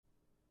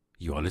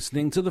You are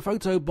listening to the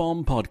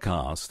Photobomb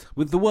Podcast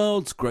with the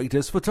world's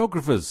greatest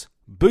photographers,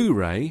 Boo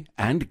Ray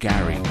and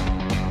Gary.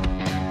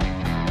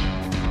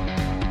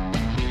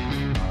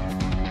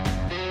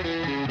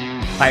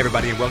 Hi,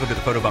 everybody, and welcome to the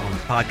Photobomb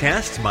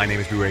Podcast. My name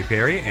is Boo Ray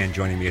Perry, and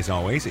joining me, as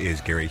always,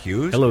 is Gary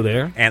Hughes. Hello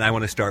there. And I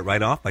want to start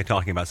right off by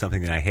talking about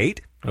something that I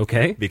hate.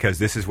 Okay. Because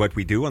this is what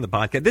we do on the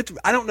podcast.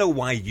 I don't know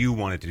why you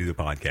wanted to do the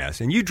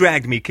podcast, and you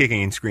dragged me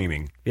kicking and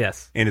screaming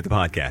into the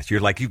podcast. You're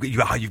like,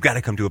 you've got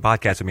to come to a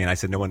podcast with me. And I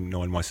said, no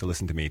one wants to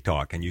listen to me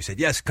talk. And you said,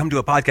 yes, come to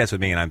a podcast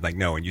with me. And I'm like,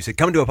 no. And you said,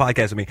 come to a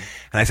podcast with me.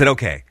 And I said,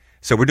 okay.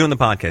 So we're doing the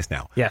podcast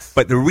now. Yes.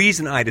 But the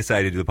reason I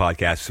decided to do the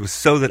podcast was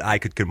so that I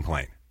could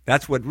complain.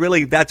 That's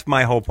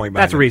my whole point.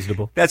 That's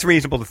reasonable. That's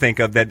reasonable to think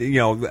of that,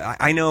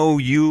 I know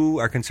you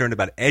are concerned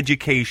about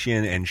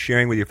education and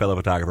sharing with your fellow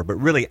photographer, but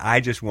really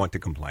I just want to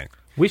complain.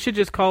 We should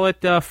just call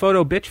it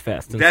Photo Bitch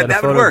Fest instead that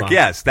of would work, Photobomb.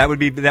 yes. That would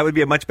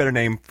be a much better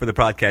name for the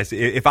podcast.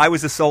 If I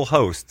was the sole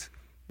host,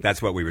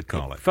 that's what we would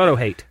call it. Photo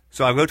hate.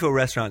 So I go to a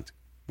restaurant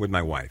with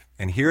my wife,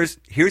 and here's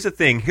a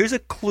thing, here's a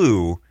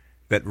clue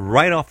that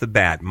right off the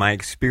bat, my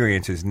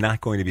experience is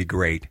not going to be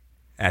great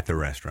at the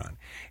restaurant.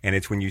 And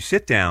it's when you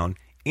sit down,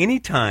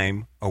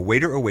 anytime a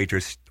waiter or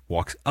waitress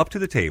walks up to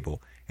the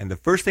table and the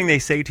first thing they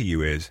say to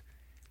you is,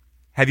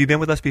 have you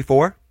been with us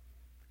before?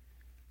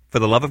 For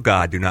the love of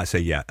God, do not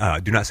say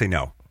do not say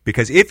no.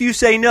 Because if you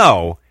say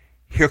no,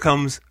 here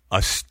comes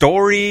a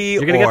story.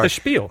 You're going to get the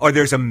spiel. Or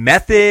there's a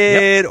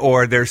method,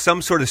 or there's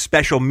some sort of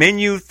special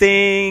menu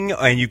thing,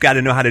 and you've got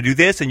to know how to do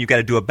this, and you've got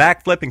to do a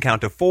backflip and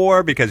count to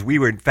 4, because we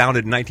were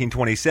founded in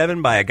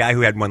 1927 by a guy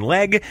who had one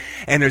leg,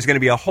 and there's going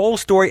to be a whole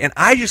story, and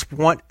I just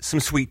want some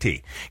sweet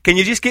tea. Can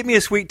you just get me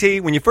a sweet tea?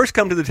 When you first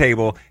come to the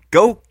table,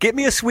 go get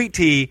me a sweet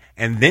tea,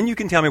 and then you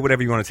can tell me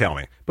whatever you want to tell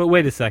me. But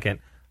wait a second.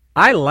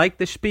 I like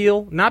the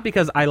spiel, not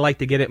because I like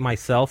to get it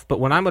myself,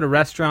 but when I'm at a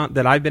restaurant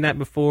that I've been at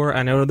before,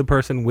 I know the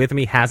person with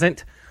me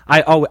hasn't,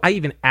 I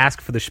even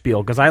ask for the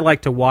spiel because I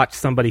like to watch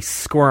somebody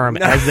squirm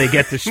as they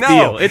get the spiel.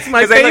 No, it's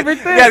my favorite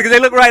thing. Yeah, because they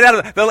look right out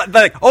of it. They're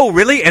like, oh,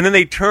 really? And then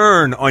they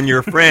turn on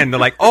your friend. They're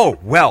like, oh,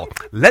 well,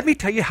 let me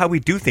tell you how we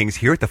do things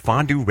here at the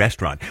fondue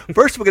restaurant.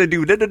 First, we're going to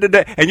do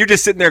da-da-da-da. And you're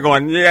just sitting there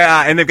going,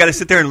 yeah. And they've got to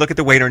sit there and look at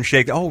the waiter and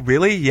shake. Oh,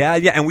 really? Yeah.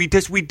 And we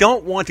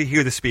don't want to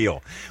hear the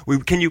spiel.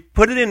 Can you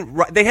put it in?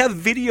 They have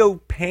video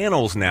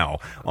panels now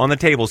on the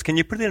tables. Can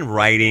you put it in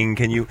writing?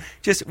 Can you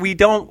just? We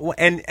don't.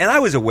 And I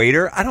was a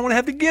waiter. I don't want to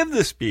have to give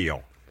the spiel.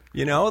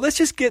 Let's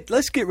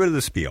get rid of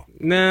the spiel.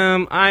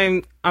 No,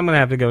 I'm gonna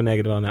have to go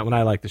negative on that one.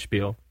 I like the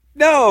spiel.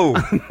 No,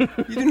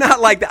 you do not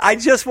like that. I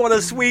just want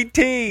a sweet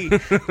tea.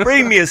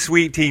 Bring me a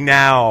sweet tea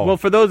now. Well,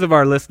 for those of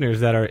our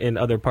listeners that are in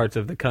other parts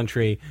of the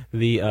country,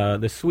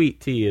 the sweet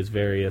tea is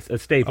a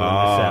staple in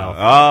the South.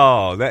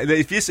 Oh,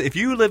 if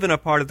you live in a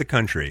part of the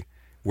country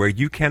where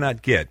you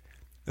cannot get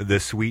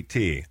the sweet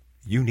tea,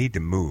 you need to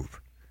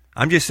move.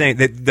 I'm just saying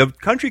that the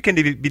country can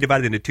be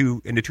divided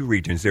into two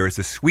regions. There is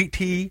the sweet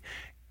tea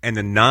and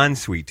the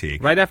non-sweet tea.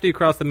 Right after you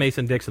cross the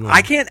Mason-Dixon line.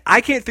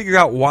 I can't figure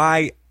out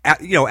why,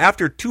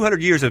 after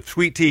 200 years of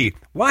sweet tea,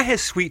 why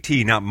has sweet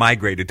tea not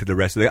migrated to the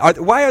rest of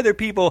why are there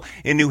people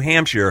in New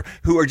Hampshire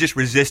who are just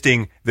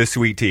resisting the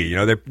sweet tea?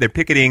 They're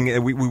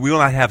picketing, we will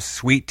not have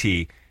sweet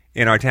tea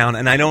in our town,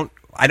 and I don't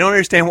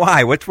understand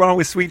why. What's wrong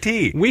with sweet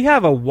tea? We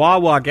have a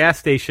Wawa gas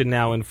station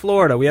now in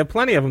Florida. We have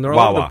plenty of them. They're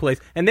all over the place.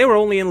 And they were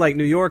only in like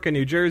New York and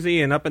New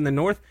Jersey and up in the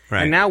north.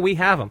 Right. And now we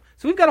have them.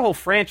 So we've got a whole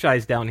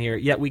franchise down here,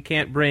 yet we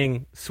can't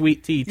bring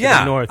sweet tea to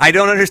the north. I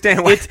don't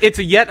understand why. It's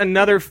yet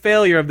another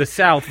failure of the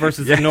South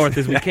versus the north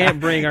is we can't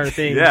bring our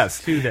things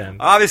to them.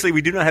 Obviously,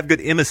 we do not have good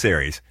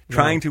emissaries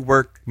trying to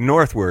work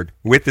northward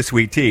with the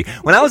sweet tea.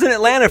 When I was in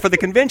Atlanta for the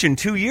convention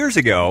 2 years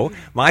ago,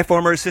 my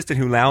former assistant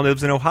who now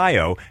lives in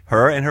Ohio,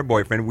 her and her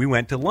boyfriend, we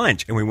went to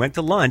lunch. And we went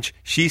to lunch.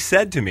 She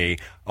said to me,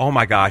 oh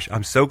my gosh,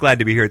 I'm so glad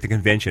to be here at the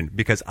convention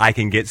because I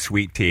can get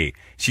sweet tea.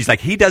 She's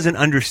like, he doesn't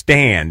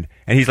understand.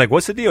 And he's like,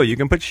 what's the deal? You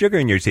can put sugar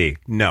in your tea.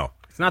 No.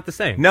 It's not the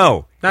same.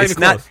 No. Not even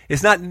close.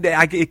 It's not.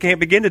 It can't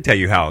begin to tell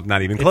you how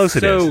not even close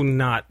it is.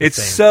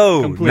 It's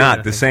so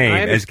not the same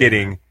as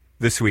getting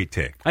the sweet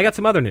tea. I got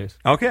some other news.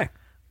 Okay.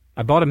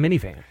 I bought a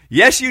minivan.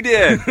 Yes, you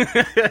did.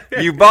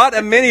 You bought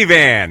a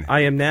minivan.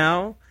 I am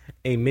now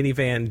a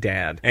minivan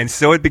dad. And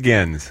so it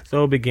begins.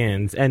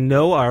 And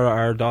no,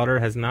 our daughter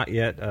has not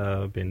yet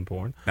been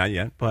born. Not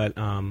yet. But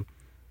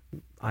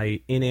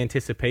in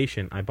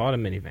anticipation, I bought a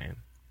minivan.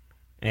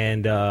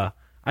 And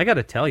I got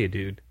to tell you,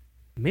 dude,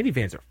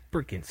 minivans are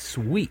freaking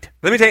sweet.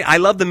 Let me tell you, I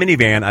love the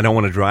minivan. I don't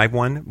want to drive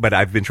one, but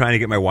I've been trying to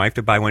get my wife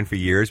to buy one for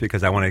years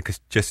because I want to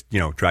just,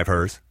 drive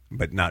hers,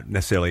 but not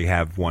necessarily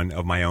have one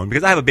of my own.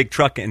 Because I have a big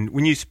truck, and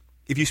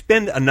if you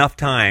spend enough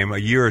time, a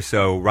year or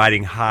so,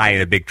 riding high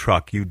in a big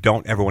truck, you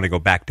don't ever want to go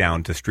back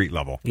down to street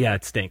level. Yeah,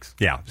 it stinks.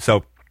 Yeah,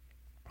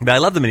 but I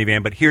love the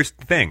minivan, but here's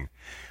the thing.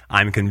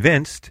 I'm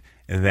convinced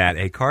that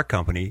a car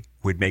company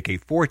would make a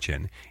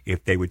fortune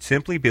if they would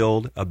simply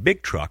build a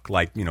big truck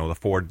like, the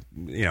Ford,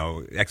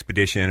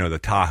 Expedition or the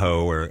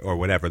Tahoe or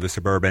whatever, the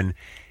Suburban,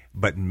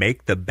 but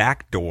make the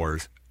back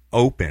doors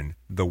open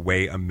the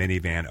way a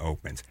minivan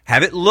opens.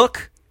 Have it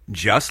look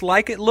just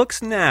like it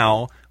looks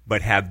now,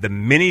 but have the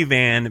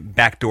minivan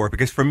back door.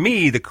 Because for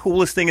me, the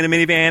coolest thing in a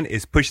minivan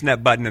is pushing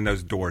that button and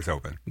those doors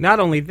open. Not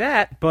only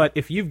that, but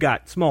if you've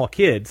got small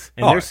kids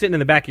and they're sitting in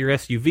the back of your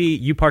SUV,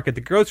 you park at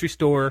the grocery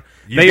store,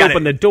 they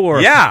open the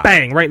door,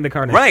 bang, right in the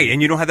car next Right,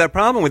 and you don't have that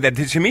problem with that.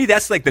 To me,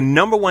 that's like the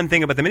number one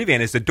thing about the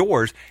minivan is the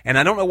doors, and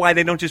I don't know why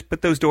they don't just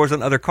put those doors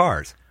on other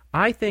cars.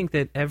 I think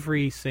that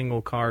every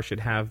single car should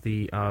have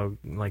the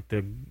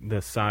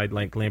side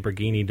like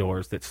Lamborghini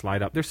doors that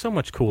slide up. They're so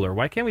much cooler.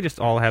 Why can't we just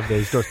all have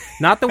those doors?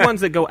 Not the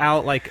ones that go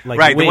out like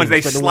right, wings, the ones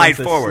they but slide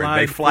the forward.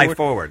 They fly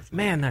forward.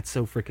 Man, that's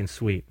so freaking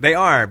sweet. They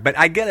are, but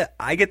I get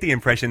the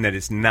impression that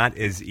it's not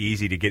as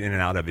easy to get in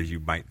and out of as you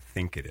might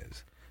think it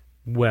is.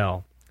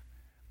 Well,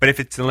 but if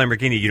it's a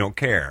Lamborghini, you don't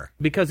care.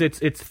 Because it's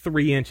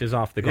 3 inches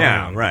off the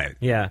ground. Yeah, right.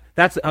 Yeah,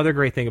 that's the other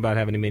great thing about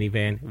having a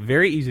minivan.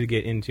 Very easy to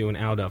get into and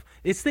out of.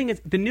 This thing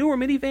is, the newer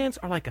minivans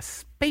are like a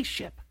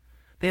spaceship.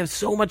 They have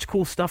so much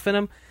cool stuff in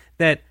them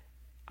that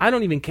I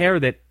don't even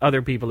care that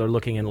other people are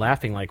looking and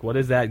laughing like, what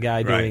is that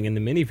guy doing in the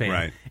minivan?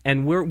 Right.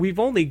 And we've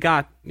only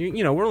got, we're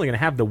only going to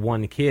have the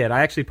one kid.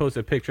 I actually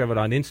posted a picture of it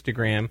on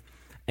Instagram.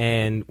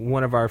 And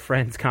one of our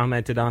friends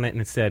commented on it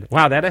and said,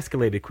 wow, that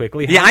escalated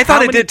quickly. Yeah, I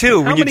thought it did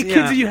too. How many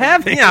kids are you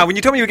having? Yeah, when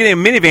you told me you were getting a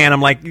minivan,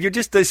 I'm like,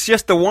 it's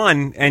just the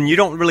one, and you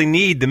don't really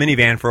need the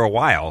minivan for a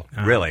while,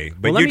 really.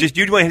 But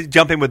you want to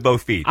jump in with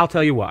both feet. I'll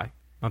tell you why.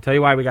 We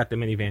got the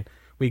minivan.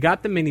 We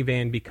got the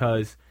minivan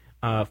because,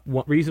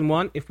 reason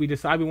one, if we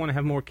decide we want to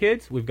have more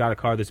kids, we've got a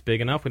car that's big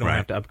enough. We don't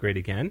have to upgrade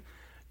again.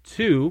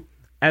 Two,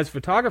 as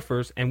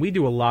photographers, and we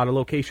do a lot of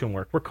location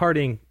work. We're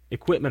carting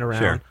equipment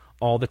around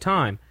all the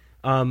time.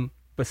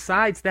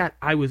 Besides that,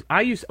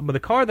 the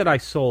car that I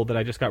sold that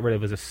I just got rid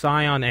of is a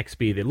Scion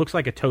XB. It looks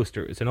like a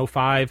toaster. It's an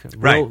 05,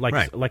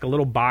 like a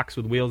little box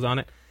with wheels on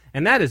it.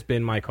 And that has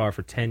been my car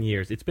for 10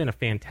 years. It's been a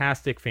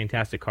fantastic,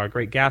 fantastic car.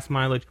 Great gas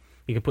mileage.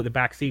 You can put the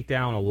back seat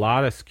down, a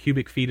lot of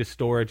cubic feet of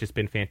storage. It's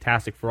been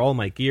fantastic for all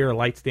my gear,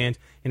 light stands.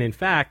 And in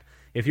fact,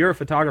 if you're a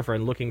photographer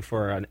and looking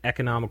for an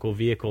economical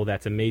vehicle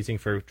that's amazing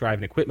for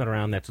driving equipment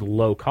around that's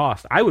low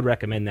cost, I would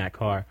recommend that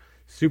car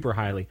super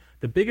highly.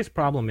 The biggest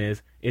problem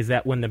is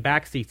that when the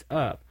back seat's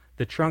up,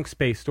 the trunk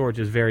space storage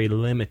is very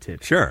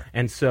limited. Sure.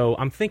 And so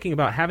I'm thinking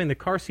about having the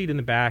car seat in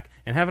the back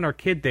and having our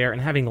kid there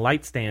and having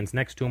light stands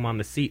next to him on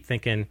the seat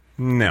thinking,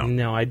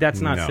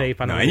 that's not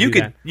safe. I don't want to do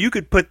that. You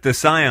could put the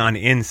Scion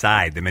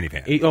inside the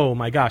minivan. Oh,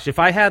 my gosh. If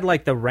I had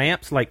like the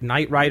ramps, like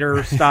Knight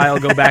Rider style,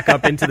 go back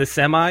up into the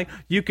semi,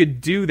 you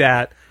could do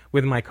that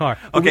with my car.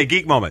 Okay,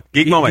 geek moment,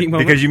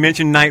 because you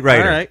mentioned Knight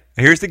Rider. All right.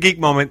 Here's the geek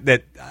moment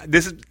that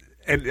this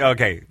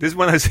is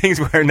one of those things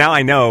where now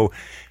I know.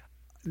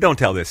 Don't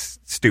tell this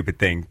stupid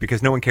thing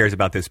because no one cares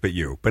about this but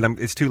you. But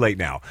it's too late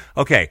now.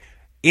 Okay,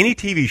 any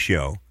TV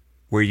show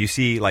where you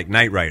see like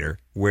Knight Rider,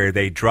 where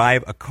they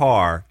drive a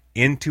car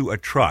into a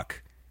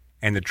truck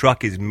and the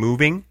truck is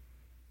moving,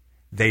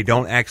 they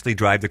don't actually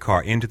drive the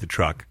car into the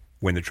truck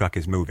when the truck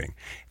is moving.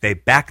 They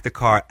back the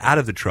car out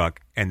of the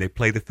truck and they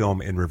play the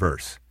film in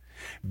reverse.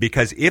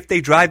 Because if they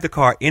drive the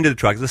car into the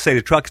truck, let's say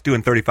the truck's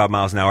doing 35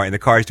 miles an hour and the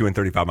car is doing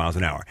 35 miles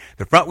an hour.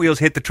 The front wheels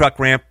hit the truck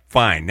ramp,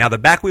 fine. Now the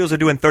back wheels are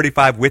doing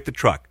 35 with the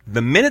truck.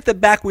 The minute the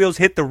back wheels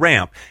hit the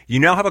ramp,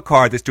 you now have a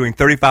car that's doing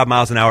 35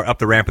 miles an hour up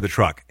the ramp of the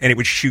truck. And it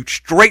would shoot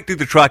straight through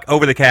the truck,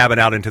 over the cab, and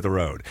out into the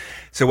road.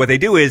 So what they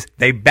do is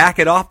they back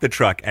it off the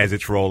truck as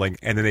it's rolling,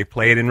 and then they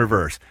play it in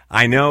reverse.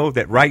 I know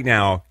that right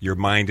now your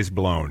mind is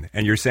blown,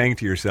 and you're saying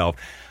to yourself,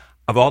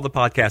 of all the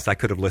podcasts I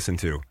could have listened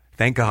to,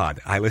 thank God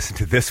I listened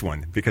to this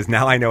one because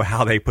now I know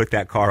how they put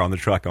that car on the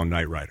truck on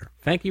Knight Rider.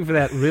 Thank you for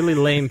that really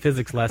lame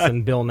physics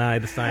lesson, Bill Nye,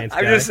 the science guy.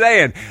 I'm just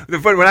saying.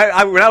 When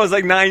I was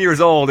like 9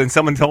 years old and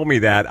someone told me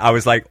that, I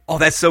was like, oh,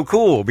 that's so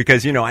cool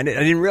because, I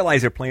didn't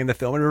realize they're playing the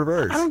film in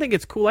reverse. I don't think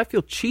it's cool. I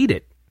feel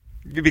cheated.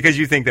 Because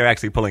you think they're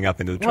actually pulling up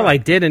into the truck. Well, I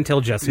did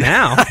until just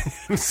now.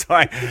 I'm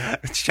sorry.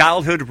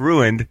 Childhood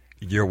ruined.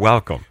 You're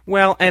welcome.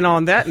 Well, and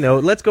on that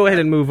note, let's go ahead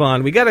and move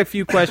on. We got a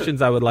few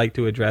questions I would like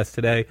to address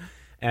today.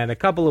 And a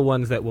couple of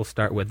ones that we'll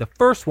start with. The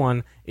first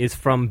one is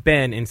from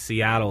Ben in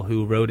Seattle,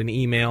 who wrote an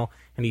email,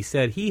 and he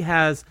said he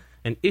has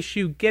an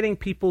issue getting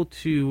people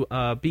to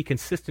be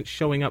consistent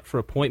showing up for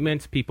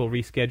appointments, people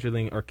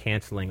rescheduling or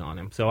canceling on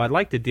him. So I'd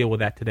like to deal with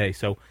that today.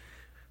 So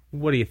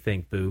what do you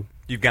think, Boo?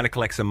 You've got to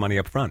collect some money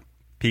up front.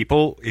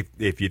 People,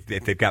 if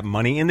they've got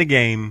money in the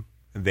game,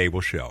 they will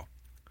show.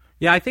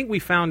 Yeah, I think we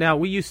found out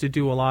we used to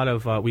do a lot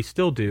of, we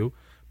still do,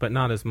 but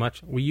not as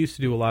much. We used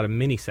to do a lot of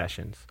mini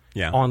sessions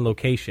on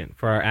location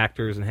for our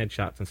actors and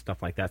headshots and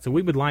stuff like that. So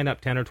we would line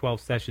up 10 or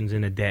 12 sessions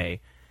in a day.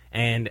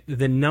 And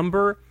the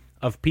number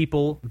of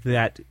people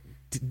that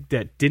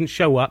didn't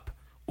show up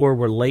or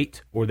were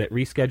late or that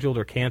rescheduled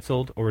or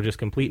canceled or were just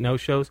complete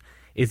no-shows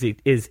is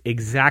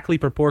exactly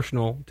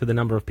proportional to the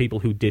number of people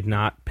who did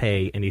not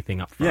pay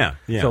anything up front.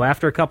 Yeah. So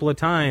after a couple of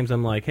times,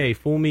 I'm like, hey,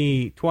 fool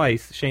me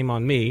twice, shame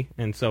on me.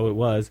 And so it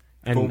was.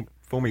 And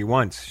Fool me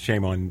once,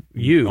 shame on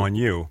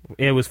you.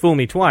 It was fool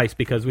me twice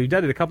because we've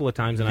done it a couple of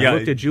times, and I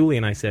looked at Julie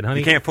and I said,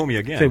 "Honey, you can't fool me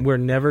again." Said, we're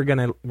never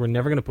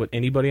gonna put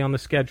anybody on the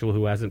schedule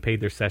who hasn't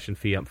paid their session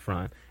fee up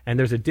front. And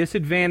there's a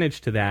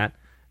disadvantage to that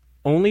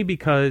only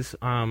because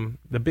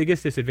the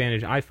biggest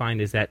disadvantage I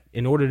find is that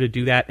in order to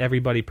do that,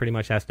 everybody pretty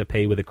much has to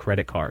pay with a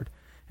credit card.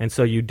 And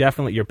so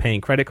you're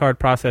paying credit card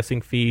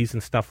processing fees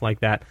and stuff like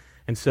that.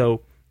 And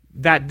so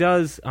that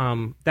does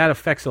that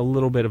affects a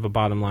little bit of a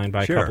bottom line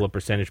by Sure. a couple of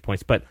percentage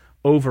points. But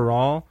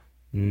overall,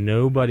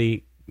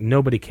 nobody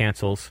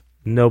cancels,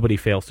 nobody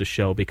fails to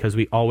show because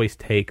we always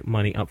take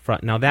money up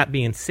front. Now, that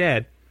being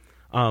said,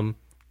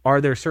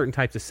 are there certain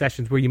types of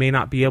sessions where you may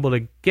not be able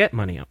to get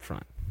money up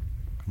front?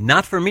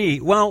 Not for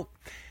me. Well,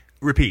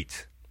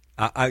 repeats.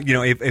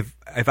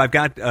 If I've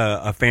got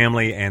a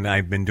family and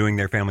I've been doing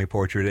their family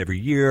portrait every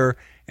year,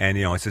 and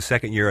it's the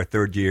second year or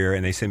third year,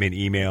 and they send me an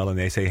email and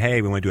they say,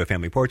 "Hey, we want to do a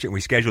family portrait," and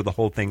we schedule the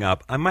whole thing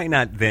up, I might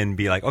not then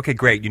be like, "Okay,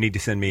 great, you need to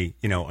send me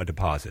a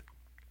deposit,"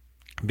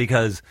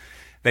 because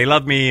they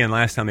love me, and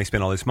last time they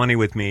spent all this money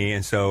with me,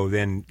 and so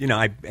then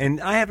I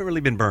haven't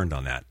really been burned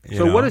on that.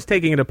 So what does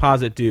taking a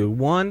deposit do?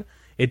 One,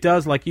 it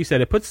does, like you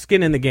said, it puts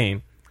skin in the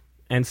game,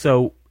 and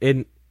so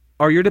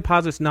are your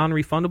deposits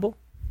non-refundable?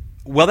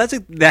 Well, that's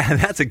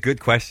a good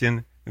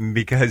question,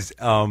 because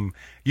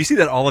you see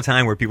that all the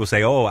time where people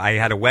say, "Oh, I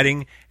had a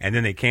wedding and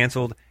then they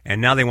canceled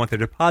and now they want their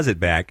deposit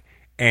back,"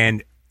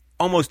 and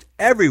almost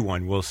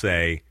everyone will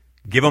say,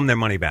 "Give them their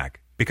money back,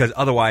 because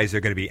otherwise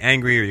they're going to be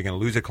angry or you're going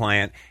to lose a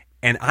client."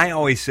 And I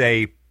always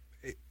say,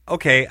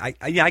 "Okay,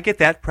 I get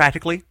that.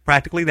 Practically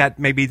that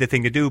may be the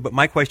thing to do, but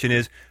my question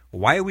is,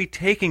 why are we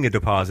taking a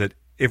deposit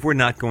if we're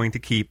not going to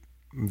keep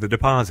the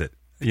deposit?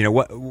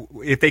 What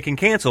if they can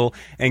cancel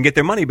and get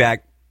their money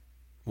back?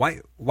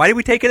 Why did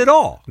we take it at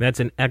all?" That's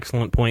an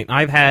excellent point.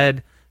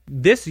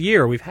 This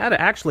year, we've had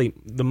actually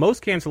the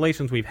most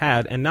cancellations we've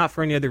had, and not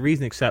for any other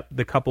reason except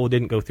the couple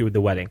didn't go through with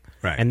the wedding.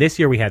 Right. And this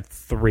year we had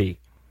 3.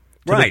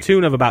 To the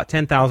tune of about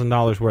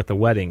 $10,000 worth of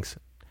weddings.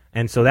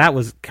 And so that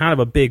was kind of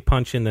a big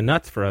punch in the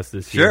nuts for us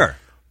this year. Sure.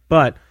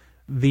 But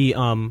the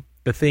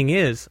thing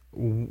is,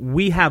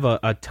 we have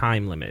a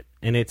time limit.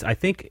 And I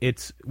think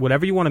it's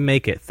whatever you want to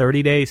make it,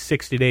 30 days,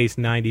 60 days,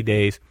 90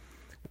 days.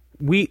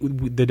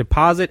 The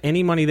deposit,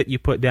 any money that you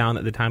put down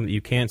at the time that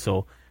you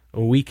cancel,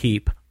 we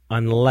keep,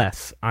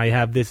 unless I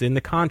have this in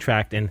the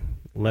contract, and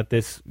let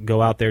this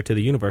go out there to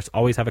the universe.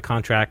 Always have a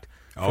contract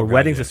for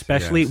weddings, yes,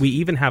 especially. yes. We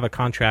even have a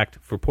contract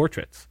for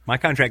portraits. My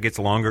contract gets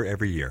longer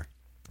every year.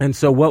 And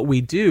so what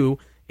we do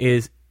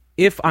is,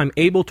 if I'm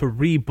able to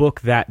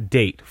rebook that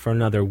date for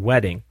another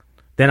wedding,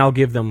 then I'll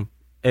give them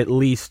at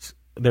least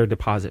their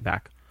deposit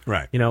back.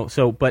 Right.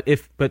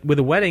 But with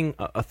a wedding,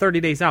 30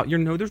 days out,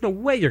 there's no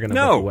way you're going to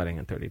book a wedding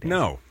in 30 days.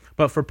 No.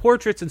 But for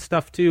portraits and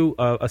stuff too,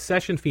 a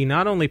session fee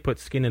not only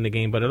puts skin in the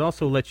game, but it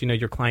also lets you know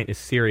your client is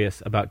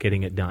serious about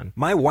getting it done.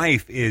 My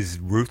wife is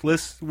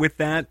ruthless with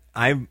that.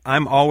 I'm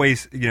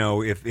always,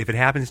 if it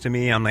happens to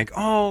me, I'm like,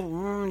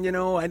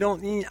 I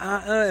don't.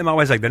 And my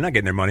wife's like, they're not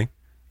getting their money.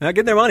 They're not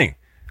getting their money.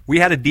 We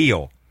had a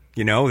deal.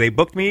 They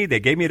booked me,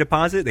 they gave me a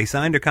deposit, they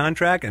signed a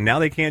contract, and now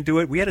they can't do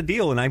it. We had a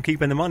deal, and I'm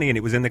keeping the money, and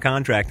it was in the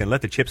contract, and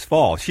let the chips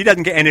fall. She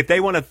doesn't get, and if they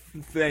want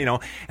to,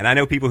 and I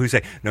know people who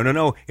say,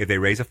 no, if they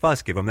raise a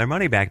fuss, give them their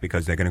money back,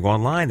 because they're going to go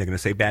online, they're going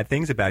to say bad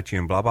things about you,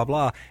 and blah, blah,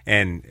 blah.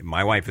 And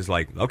my wife is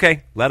like,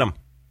 okay, let them.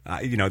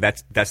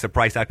 That's the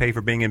price I pay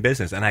for being in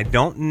business. And I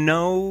don't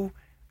know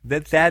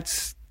that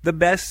that's the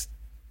best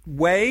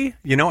way.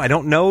 I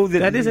don't know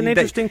that is an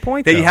interesting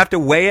point, that though. you have to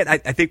weigh it. I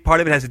think part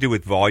of it has to do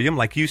with volume.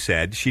 Like you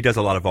said, she does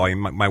a lot of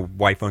volume. My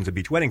wife owns a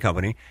beach wedding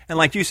company, and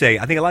like you say,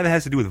 I think a lot of it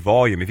has to do with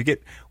volume. If you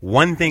get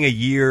one thing a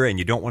year and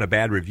you don't want a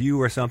bad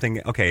review or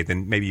something, okay,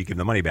 then maybe you give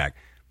the money back.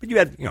 But you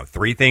had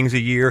 3 things a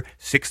year,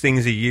 6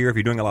 things a year. If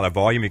you're doing a lot of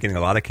volume, you're getting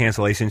a lot of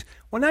cancellations.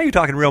 Well, now you're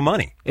talking real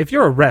money. If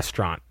you're a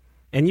restaurant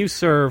and you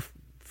serve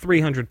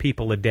 300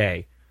 people a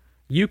day,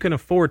 you can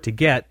afford to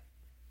get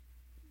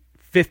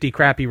 50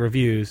 crappy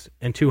reviews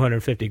and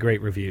 250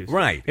 great reviews.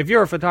 Right. If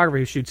you're a photographer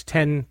who shoots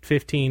 10,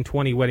 15,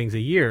 20 weddings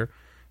a year,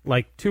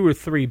 like 2 or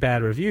 3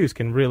 bad reviews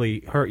can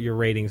really hurt your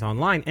ratings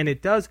online. And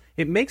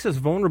it makes us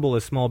vulnerable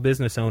as small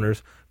business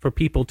owners for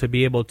people to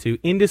be able to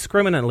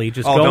indiscriminately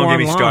just go online. Don't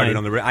get me started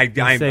on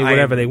and say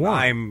whatever they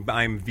want.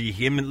 I'm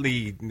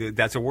vehemently,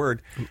 that's a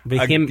word.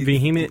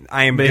 Vehement.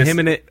 I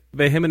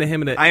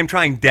am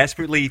trying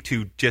desperately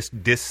to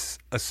just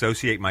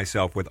disassociate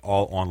myself with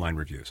all online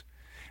reviews,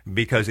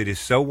 because it is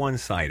so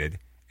one-sided,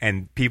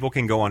 and people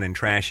can go on and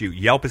trash you.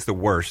 Yelp is the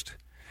worst.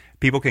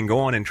 People can go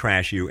on and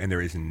trash you, and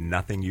there is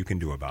nothing you can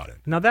do about it.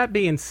 Now, that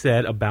being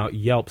said about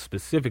Yelp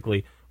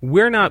specifically,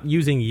 we're not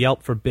using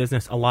Yelp for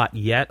business a lot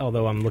yet,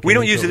 although I'm looking. We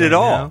don't use it at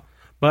all. Now.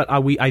 But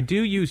I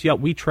do use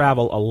Yelp. We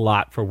travel a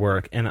lot for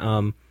work,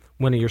 and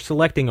when you're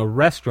selecting a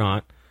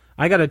restaurant,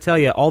 I got to tell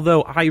you,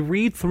 although I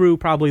read through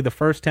probably the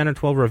first 10 or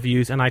 12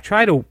 reviews, and I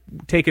try to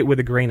take it with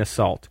a grain of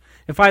salt.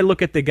 If I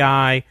look at the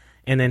guy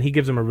and then he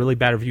gives him a really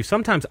bad review,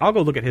 sometimes I'll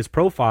go look at his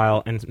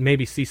profile and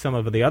maybe see some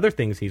of the other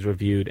things he's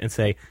reviewed and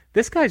say,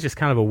 this guy's just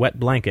kind of a wet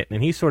blanket,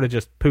 and he sort of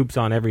just poops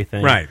on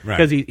everything. Right.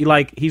 Because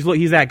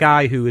he's that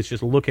guy who is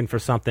just looking for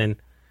something.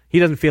 He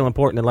doesn't feel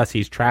important unless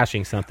he's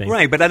trashing something.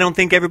 Right, but I don't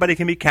think everybody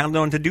can be counted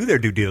on to do their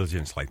due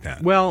diligence like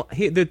that. Well,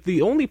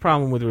 the only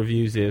problem with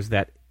reviews is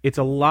that it's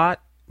a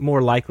lot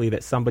more likely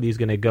that somebody's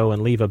going to go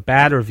and leave a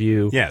bad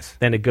review Yes.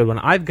 than a good one.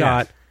 I've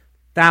got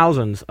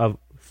thousands of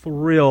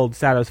thrilled,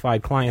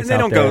 satisfied clients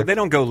And out there. they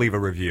don't go leave a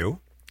review.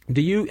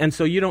 Do you? And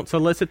so you don't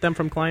solicit them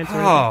from clients?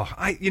 Or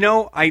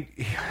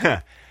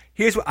anything?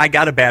 Here's what I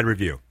got a bad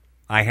review.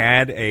 I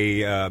had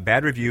a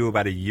bad review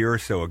about a year or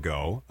so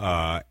ago,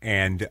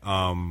 and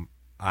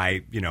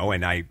I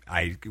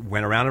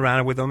went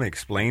around with them,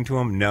 explained to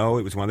them. No,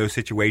 it was one of those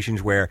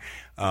situations where,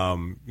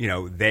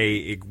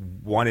 they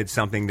wanted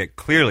something that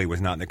clearly was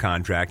not in the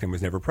contract and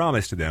was never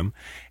promised to them.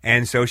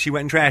 And so she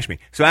went and trashed me.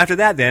 So after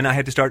that, then I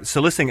had to start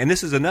soliciting. And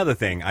this is another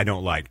thing I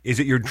don't like, is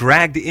that you're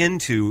dragged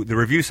into the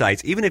review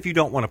sites, even if you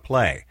don't want to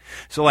play.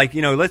 So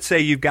let's say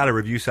you've got a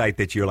review site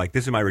that you're like,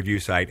 this is my review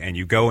site, and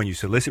you go and you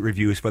solicit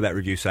reviews for that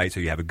review site so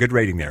you have a good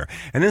rating there.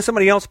 And then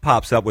somebody else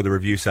pops up with a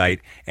review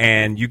site,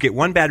 and you get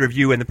one bad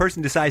review, and the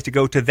person decides to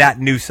go to that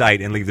new site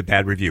and leave the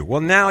bad review.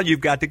 Well, now you've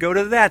got to go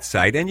to that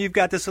site, and you've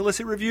got to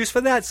solicit reviews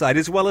for that site,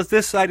 as well as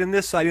this site and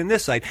this site and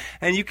this site.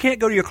 And you can't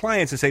go to your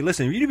clients and say,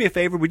 listen, will you do me a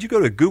favor? Would you go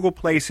to Google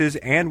Places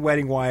and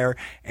Wedding Wire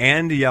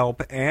and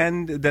Yelp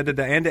and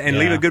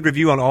leave a good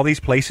review on all these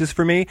places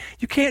for me?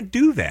 You can't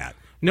do that.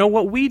 No,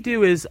 what we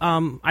do is,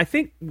 I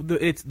think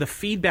it's the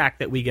feedback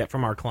that we get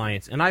from our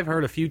clients, and I've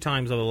heard a few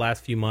times over the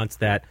last few months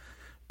that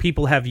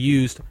people have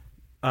used,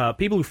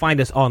 people who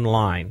find us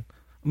online.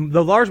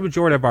 The large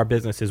majority of our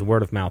business is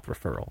word of mouth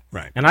referral,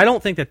 right? And I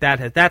don't think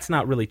that's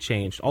not really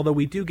changed. Although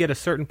we do get a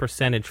certain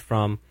percentage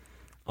from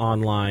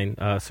online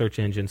search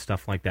engine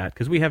stuff like that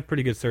because we have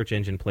pretty good search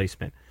engine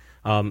placement.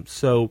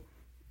 So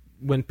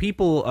when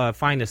people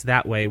find us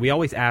that way, we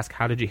always ask,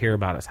 "How did you hear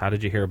about us? How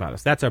did you hear about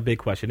us?" That's our big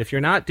question. If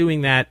you're not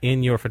doing that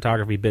in your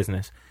photography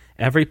business,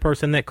 every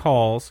person that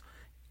calls,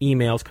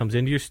 emails, comes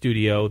into your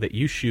studio that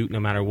you shoot, no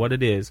matter what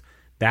it is.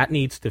 That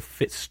needs to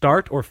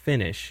start or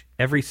finish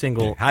every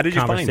single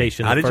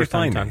conversation. How did you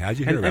find me? How did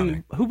you hear about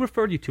me? Who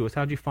referred you to us?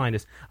 How did you find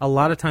us? A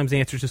lot of times the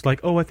answer is just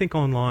like, I think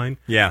online.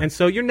 Yeah. And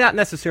so you're not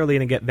necessarily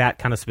going to get that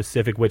kind of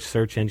specific which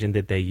search engine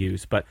did they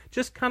use, but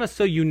just kind of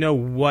so you know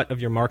what of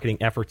your marketing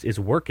efforts is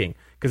working.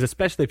 Because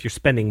especially if you're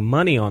spending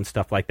money on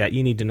stuff like that,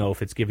 you need to know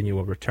if it's giving you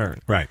a return.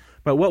 Right.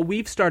 But what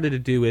we've started to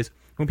do is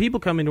when people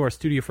come into our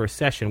studio for a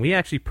session, we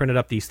actually printed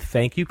up these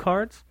thank you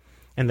cards.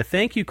 And the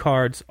thank you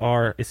cards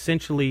are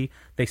essentially,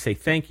 they say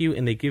thank you,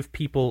 and they give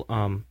people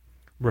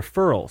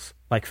referrals,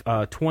 like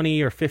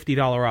 $20 or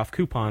 $50 off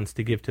coupons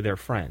to give to their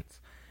friends.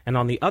 And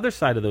on the other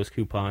side of those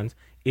coupons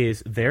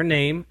is their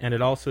name, and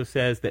it also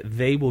says that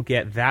they will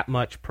get that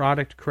much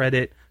product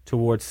credit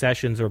towards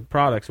sessions or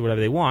products or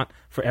whatever they want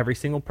for every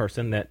single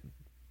person that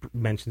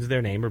mentions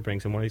their name or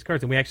brings in one of these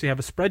cards. And we actually have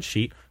a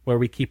spreadsheet where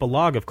we keep a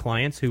log of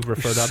clients who've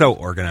referred us. So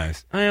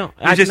organized. I know.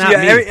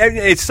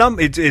 It's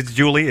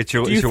Julie. It's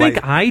Julie. Do you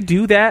think I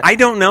do that? I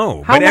don't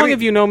know. How long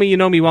have you known me? You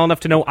know me well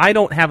enough to know I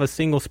don't have a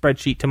single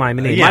spreadsheet to my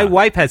name. My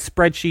wife has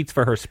spreadsheets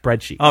for her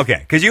spreadsheets. Okay,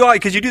 because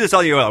you do this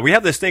all year long. We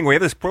have this thing. We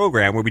have this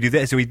program where we do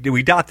this. So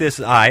we dot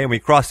this I and we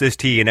cross this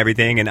T and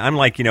everything. And I'm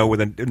like,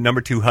 with a number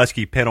 2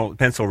 Husky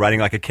pencil writing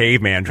like a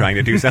caveman trying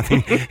to do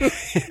something.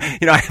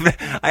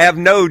 I have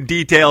no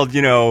detailed,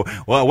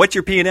 well, what's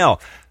your P&L?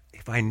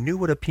 If I knew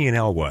what a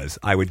P&L was,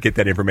 I would get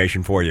that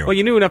information for you. Well,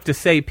 you knew enough to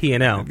say P&L.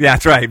 Yeah,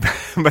 that's right.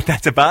 But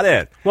that's about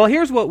it. Well,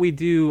 here's what we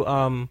do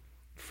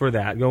for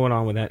that, going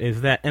on with that,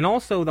 is that, and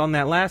also on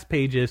that last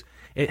page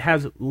it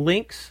has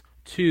links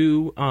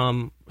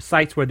to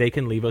sites where they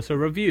can leave us a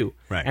review.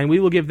 Right. And we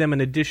will give them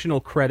an additional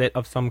credit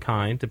of some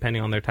kind,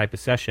 depending on their type of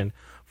session,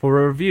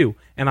 for a review.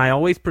 And I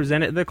always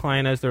present it to the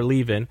client as they're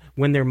leaving.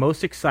 When they're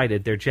most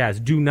excited, they're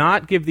jazzed. Do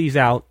not give these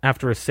out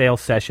after a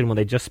sales session when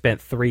they just spent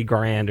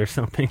 $3,000 or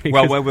something.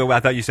 Well, I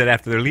thought you said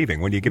after they're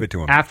leaving. When do you give it to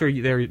them? After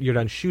you're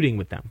done shooting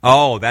with them.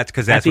 Oh, that's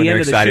because that's when they're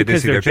excited to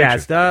see their picture. They're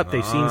jazzed up.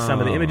 They've seen some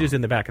of the images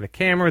in the back of the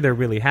camera. They're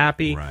really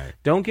happy. Right.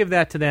 Don't give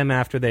that to them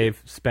after they've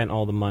spent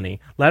all the money.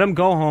 Let them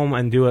go home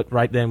and do it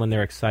right then when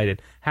they're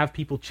excited. Have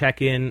people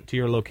check in to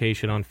your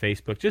location on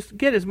Facebook. Just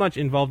get as much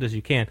involved as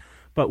you can.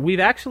 But we've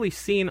actually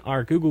seen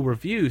our Google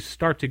reviews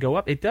start to go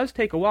up. It does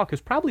take a while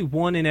because probably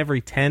 1 in every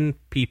 10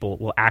 people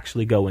will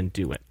actually go and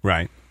do it.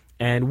 Right.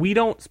 And we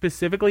don't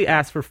specifically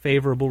ask for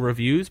favorable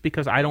reviews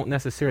because I don't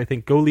necessarily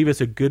think go leave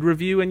us a good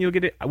review and you'll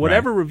get it.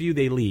 Whatever review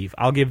they leave,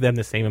 I'll give them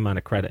the same amount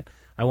of credit.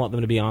 I want them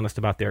to be honest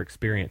about their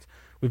experience.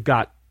 We've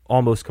got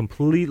almost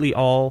completely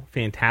all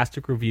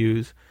fantastic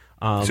reviews.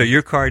 So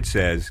your card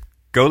says,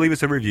 go leave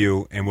us a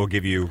review and we'll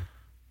give you...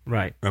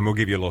 Right. And we'll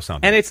give you a little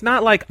something. And it's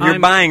not like you're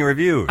buying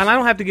reviews. And I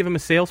don't have to give them a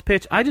sales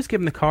pitch. I just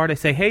give them the card. I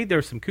say, hey,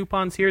 there's some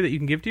coupons here that you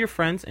can give to your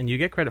friends, and you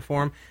get credit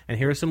for them. And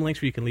here are some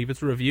links where you can leave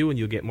us a review, and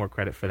you'll get more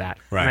credit for that.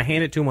 Right. And I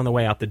hand it to them on the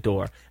way out the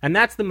door. And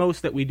that's the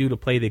most that we do to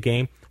play the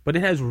game. But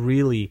it has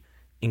really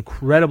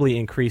incredibly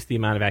increased the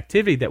amount of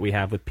activity that we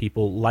have with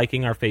people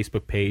liking our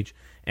Facebook page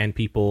and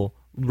people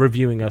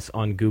reviewing us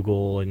on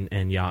Google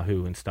and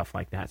Yahoo and stuff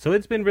like that. So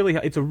it's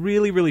a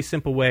really, really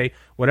simple way.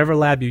 Whatever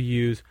lab you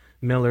use,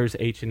 Miller's,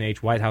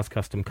 H&H, White House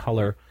Custom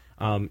Color,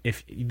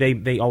 if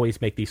they always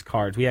make these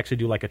cards. We actually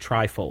do like a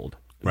trifold,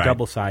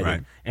 double-sided.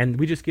 Right. And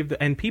we just give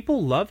and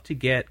people love to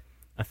get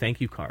a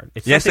thank you card.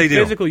 It's Yes, something they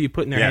do. physical you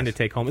put in their hand to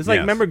take home. It's like,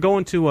 Yes. remember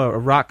going to a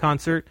rock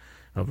concert?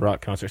 A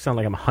rock concert. Sound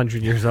like I'm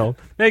 100 years old.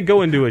 They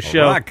go into a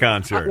show. rock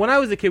concert. When I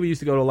was a kid, we used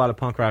to go to a lot of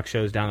punk rock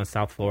shows down in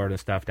South Florida and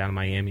stuff, down in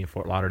Miami and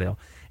Fort Lauderdale.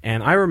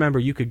 And I remember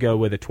you could go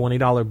with a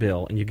 $20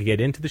 bill and you could get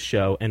into the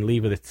show and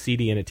leave with a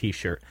CD and a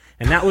T-shirt.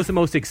 And that was the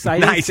most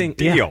exciting Nice thing.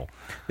 deal.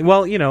 Yeah.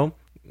 Well, you know,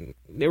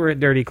 they were at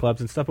dirty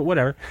clubs and stuff, but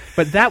whatever.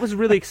 But that was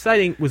really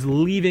exciting, was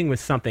leaving with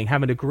something,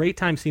 having a great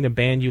time seeing a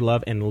band you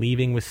love and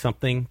leaving with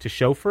something to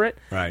show for it.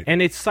 Right.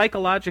 And it's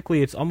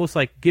psychologically, it's almost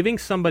like giving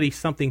somebody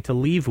something to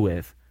leave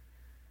with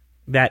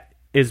that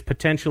is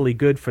potentially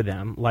good for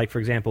them, like, for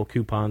example,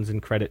 coupons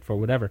and credit for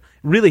whatever,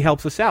 really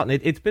helps us out.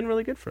 And it's been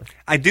really good for us.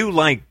 I do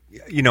like,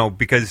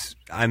 because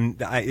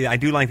I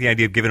do like the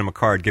idea of giving them a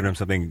card, giving them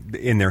something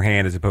in their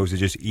hand as opposed to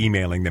just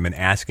emailing them and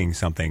asking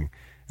something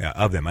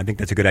of them. I think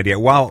that's a good idea.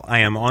 While I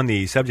am on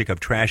the subject of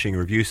trashing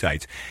review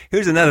sites,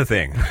 here's another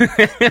thing.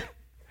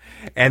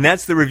 And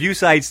that's the review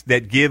sites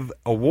that give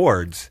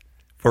awards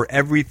for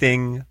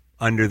everything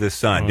under the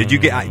sun. Did you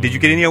get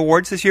any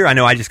awards this year? I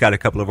know I just got a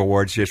couple of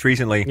awards just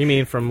recently. You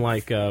mean from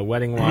like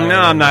Wedding Wire? No,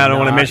 I'm not. I don't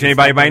want to mention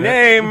anybody by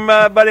name,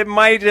 but it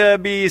might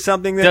be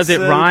something that's... Does it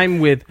rhyme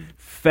with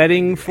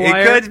Fetting Flyer?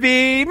 It could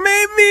be,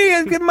 maybe.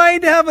 It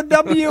might have a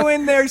W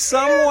in there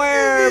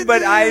somewhere.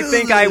 But I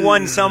think I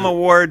won some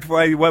award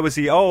for, what was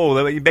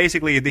the,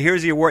 basically,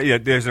 here's the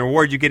award. There's an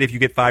award you get if you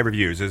get 5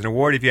 reviews. There's an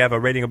award if you have a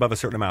rating above a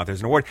certain amount. There's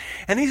an award.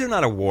 And these are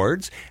not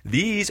awards.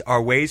 These are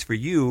ways for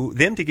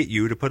them to get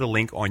you to put a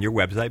link on your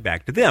website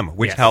back to them,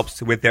 which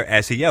helps with their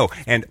SEO.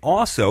 And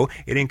also,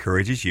 it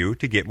encourages you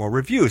to get more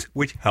reviews,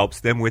 which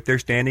helps them with their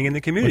standing in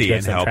the community. Which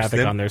gets and helps traffic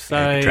them on their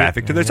site.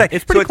 Traffic to their site.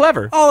 It's pretty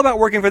clever. All about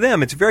working for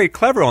them. It's very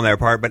clever on their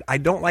part, but I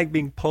don't like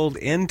being pulled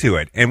into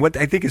it. And what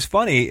I think is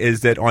funny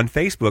is that on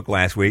Facebook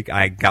last week,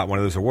 I got one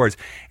of those awards,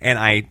 and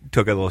I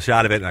took a little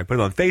shot of it, and I put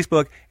it on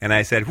Facebook, and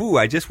I said,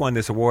 I just won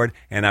this award,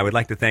 and I would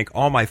like to thank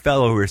all my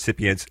fellow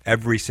recipients,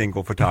 every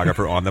single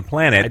photographer on the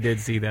planet. I did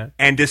see that.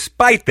 And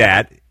despite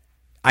that,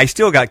 I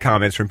still got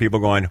comments from people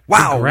going,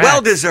 wow, Congrats.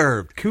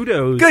 well-deserved.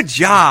 Kudos. Good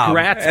job.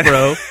 Congrats,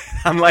 bro.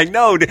 I'm like,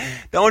 no,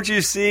 don't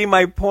you see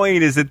my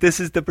point is that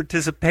this is the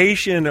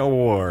participation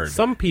award.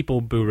 Some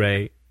people,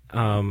 Bure,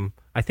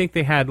 I think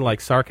they had like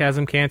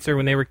sarcasm cancer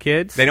when they were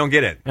kids. They don't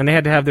get it. And they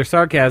had to have their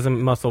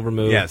sarcasm muscle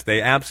removed. Yes,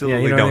 they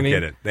absolutely what don't I mean?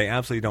 get it. They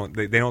absolutely don't.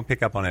 They don't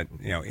pick up on it,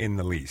 in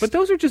the least. But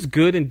those are just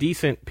good and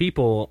decent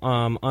people,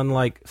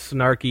 unlike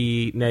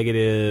snarky,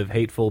 negative,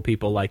 hateful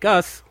people like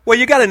us. Well,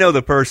 you got to know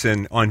the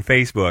person on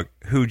Facebook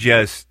who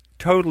just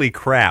totally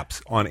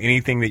craps on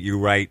anything that you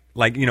write.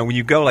 Like, when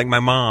you go, like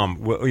my mom,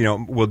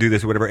 will do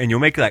this or whatever, and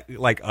you'll make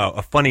like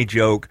a funny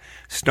joke,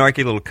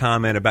 snarky little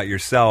comment about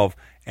yourself,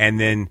 and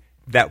then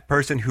that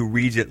person who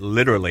reads it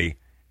literally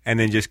and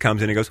then just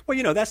comes in and goes,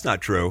 well, that's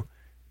not true.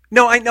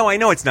 No, I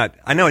know it's not.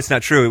 I know it's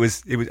not true. I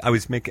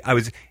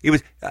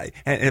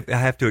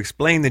have to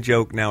explain the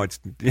joke now. It's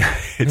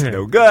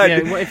no good.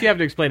 Yeah, well, if you have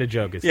to explain a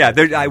joke, it's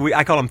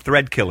I call them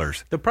thread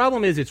killers. The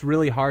problem is it's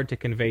really hard to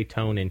convey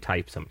tone in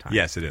type sometimes.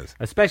 Yes, it is.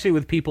 Especially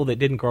with people that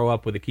didn't grow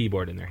up with a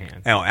keyboard in their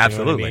hand. Oh,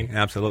 absolutely. You know what I mean?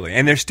 Absolutely.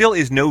 And there still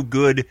is no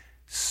good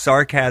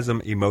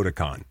sarcasm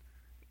emoticon.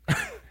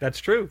 That's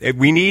true.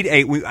 We need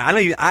I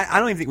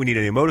don't even think we need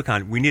an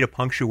emoticon. We need a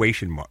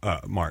punctuation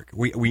mark.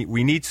 We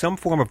need some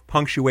form of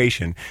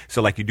punctuation.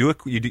 So like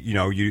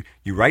you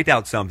write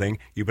out something,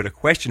 you put a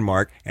question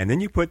mark, and then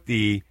you put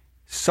the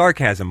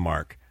sarcasm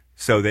mark,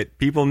 so that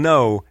people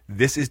know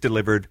this is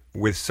delivered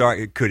with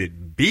Could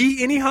it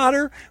be any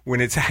hotter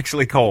when it's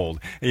actually cold?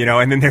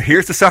 And then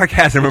here's the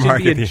sarcasm It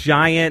mark. should be a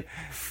giant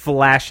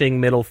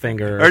flashing middle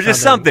finger, or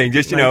just something.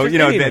 Just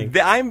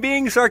anything. I'm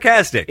being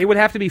sarcastic. It would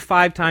have to be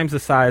 5 times the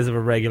size of a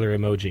regular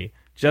emoji,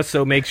 just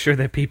so make sure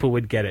that people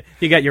would get it.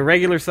 You got your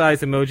regular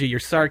size emoji,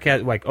 your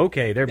sarcasm. Like,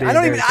 okay, they're being I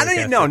don't sarcastic.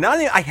 even know.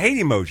 I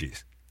hate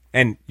emojis,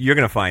 and you're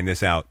going to find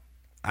this out.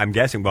 I'm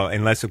guessing. Well,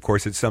 unless of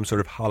course it's some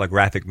sort of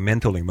holographic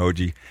mental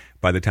emoji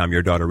by the time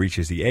your daughter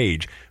reaches the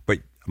age.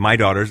 But my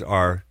daughters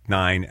are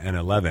 9 and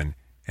 11,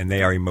 and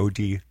they are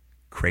emoji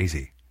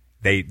crazy.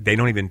 They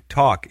don't even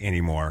talk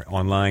anymore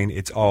online.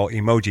 It's all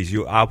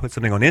emojis. I'll put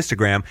something on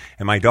Instagram,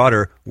 and my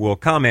daughter will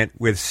comment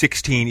with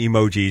 16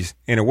 emojis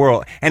in a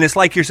whirl. And it's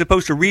like you're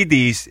supposed to read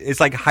these. It's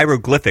like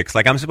hieroglyphics.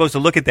 Like I'm supposed to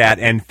look at that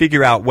and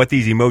figure out what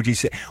these emojis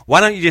say. Why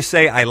don't you just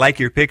say, I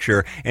like your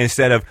picture,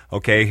 instead of,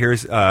 okay,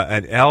 here's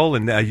an L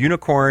and a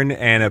unicorn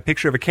and a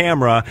picture of a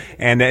camera.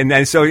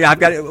 And so I've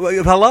got,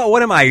 hello,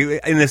 what am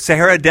I, in the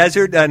Sahara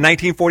Desert,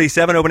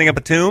 1947, opening up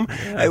a tomb?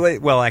 Yeah.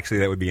 Well, actually,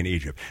 that would be in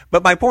Egypt.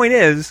 But my point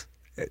is,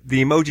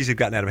 the emojis have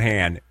gotten out of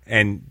hand,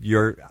 and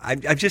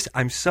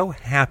I'm so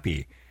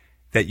happy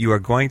that you are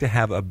going to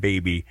have a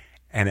baby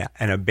and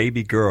a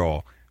baby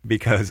girl,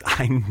 because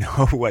I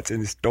know what's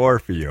in store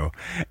for you,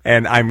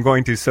 and I'm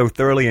going to so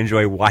thoroughly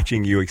enjoy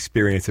watching you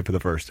experience it for the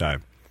first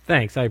time.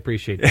 Thanks, I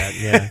appreciate that.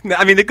 Yeah,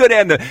 I mean the good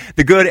and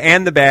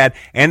the bad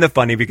and the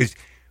funny, because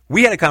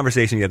we had a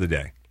conversation the other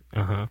day.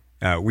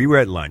 Uh-huh. We were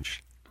at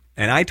lunch,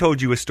 And I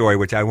told you a story,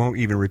 which I won't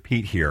even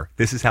repeat here.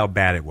 This is how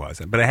bad it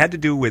was. But it had to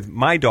do with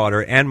my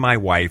daughter and my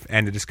wife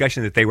and the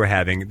discussion that they were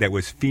having that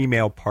was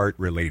female part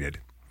related.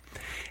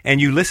 And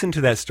you listened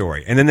to that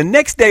story. And then the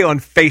next day on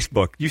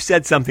Facebook, you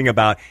said something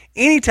about,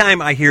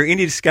 anytime I hear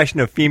any discussion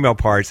of female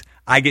parts,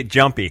 I get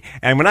jumpy.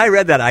 And when I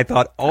read that, I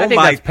thought, oh, I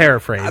think that's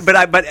paraphrased.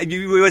 But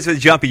you, it was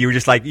jumpy. You were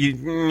just like,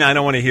 I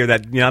don't want to hear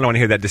that. I don't want to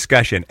hear that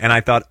discussion. And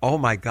I thought, oh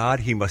my God,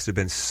 he must have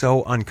been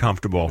so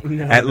uncomfortable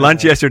at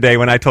lunch yesterday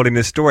when I told him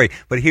this story.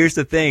 But here's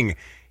the thing.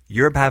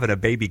 You're having a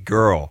baby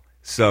girl.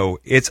 So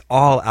it's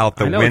all out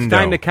the window. It's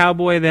time to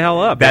cowboy the hell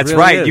up. That's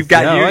really right. is. You've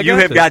got you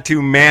have got to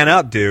man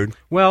up, dude.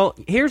 Well,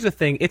 here's the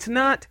thing. It's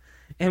not,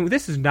 and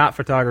this is not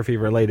photography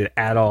related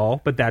at all,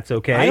 but that's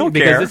okay. I don't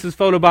because care. This is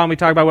Photobomb. We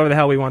talk about whatever the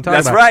hell we want to talk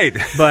That's about. right.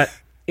 But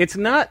it's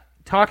not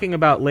talking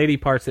about lady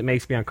parts that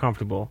makes me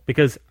uncomfortable,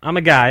 because I'm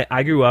a guy.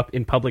 I grew up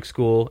in public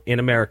school in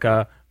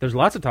America. There's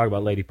lots of talk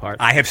about lady parts.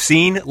 I have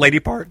seen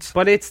lady parts.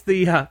 But it's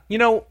the,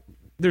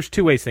 there's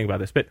two ways to think about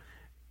this, but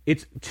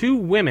it's two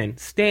women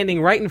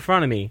standing right in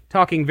front of me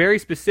talking very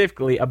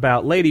specifically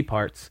about lady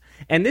parts.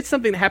 And it's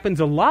something that happens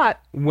a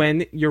lot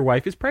when your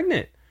wife is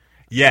pregnant.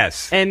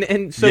 Yes. And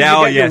so you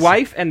get your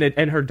wife and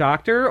her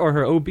doctor or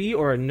her OB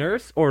or a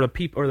nurse or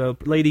the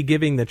lady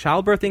giving the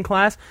childbirthing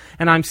class,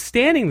 and I'm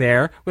standing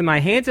there with my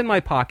hands in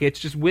my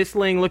pockets just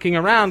whistling, looking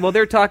around while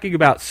they're talking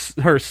about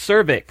her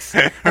cervix.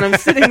 And I'm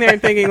sitting there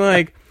thinking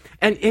like,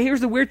 and here's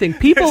the weird thing.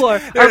 People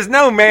There's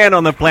no man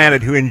on the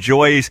planet who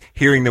enjoys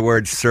hearing the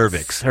word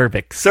cervix.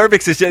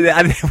 Cervix is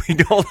just, we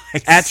don't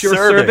like at your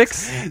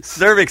cervix.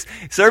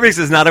 Cervix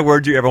is not a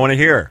word you ever want to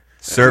hear.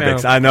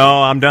 Cervix. No. I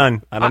know. I'm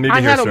done. I don't need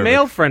to hear cervix. I had a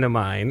male friend of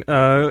mine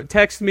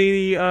text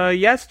me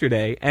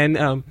yesterday,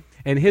 and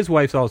his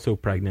wife's also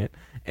pregnant,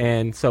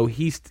 and so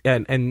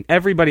and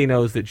everybody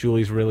knows that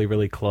Julie's really,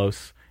 really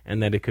close,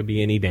 and that it could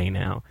be any day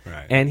now.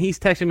 Right. And he's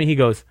texting me. He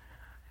goes,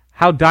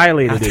 "How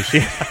dilated is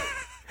she?"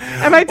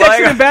 And I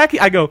texted him back.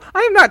 I go, I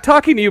am not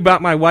talking to you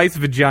about my wife's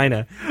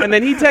vagina. And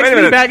then he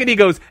texted me back and he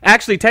goes,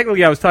 actually,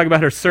 technically, I was talking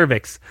about her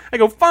cervix. I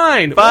go,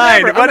 fine,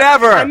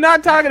 whatever. I'm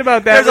not talking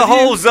about that. There's a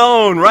whole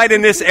zone right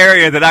in this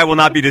area that I will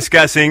not be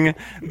discussing.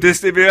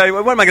 What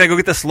am I going to go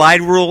get the slide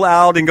rule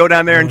out and go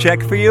down there and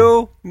check for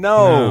you?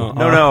 No.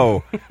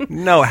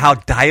 How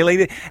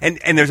dilated.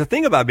 And there's a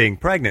thing about being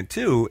pregnant,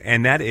 too,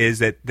 and that is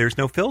that there's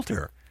no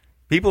filter.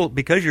 People,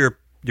 because you're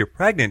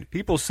pregnant,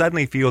 people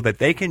suddenly feel that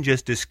they can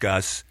just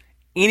discuss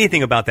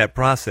anything about that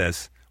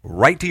process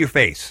right to your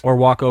face. Or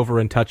walk over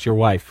and touch your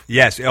wife.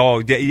 Yes. Oh,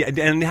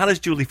 and how does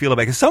Julie feel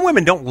about it? Because some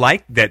women don't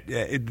like that.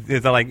 They're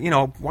like,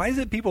 why is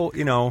it people,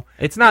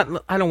 It's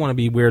not, I don't want to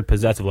be weird,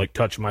 possessive, like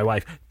touch my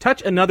wife.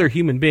 Touch another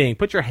human being.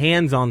 Put your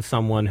hands on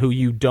someone who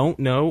you don't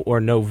know or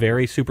know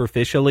very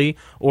superficially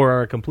or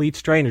are a complete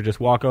stranger.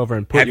 Just walk over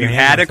and put your hands on Have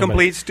you had a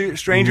somebody. complete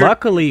stranger?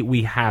 Luckily,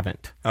 we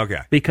haven't.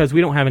 Okay. Because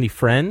we don't have any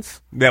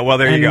friends. Yeah, well,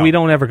 there you go. And we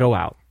don't ever go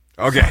out.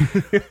 Okay.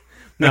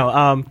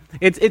 No,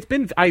 it's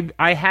been,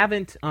 I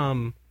haven't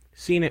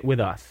seen it with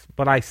us,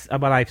 but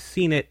I've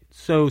seen it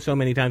so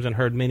many times and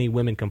heard many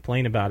women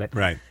complain about it.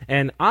 Right.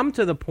 And I'm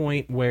to the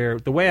point where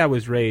the way I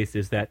was raised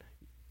is that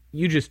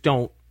you just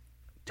don't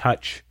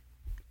touch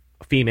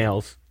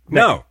females.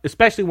 No.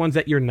 Especially ones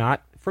that you're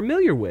not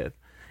familiar with.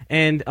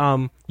 And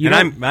I'm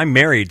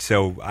married,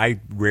 so I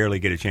rarely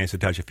get a chance to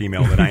touch a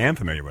female that I am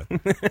familiar with.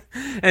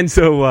 And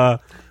so,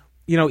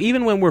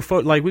 even when we're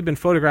we've been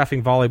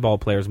photographing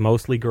volleyball players,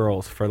 mostly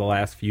girls, for the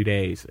last few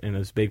days, and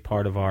it's a big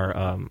part of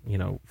our,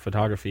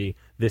 photography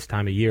this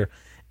time of year.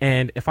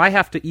 And if I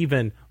have to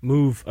even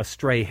move a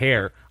stray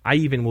hair, I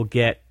even will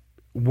get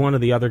one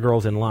of the other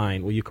girls in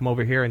line. Will you come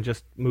over here and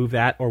just move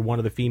that, or one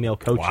of the female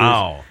coaches?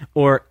 Wow.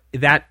 Or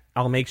that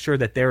I'll make sure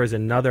that there is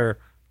another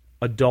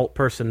adult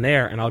person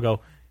there, and I'll go,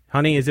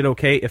 honey, is it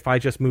okay if I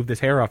just move this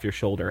hair off your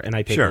shoulder? And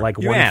I take one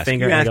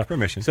finger. You and ask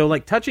permission. So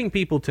touching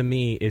people to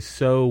me is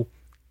so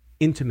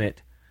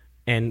intimate,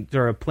 and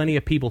there are plenty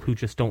of people who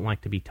just don't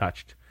like to be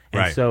touched, and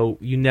right. So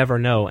you never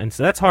know, and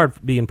so that's hard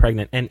being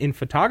pregnant. And in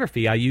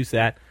photography, I use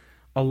that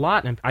a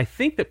lot, and I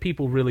think that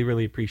people really,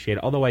 really appreciate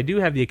it. Although I do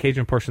have the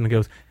occasional person that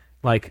goes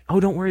like,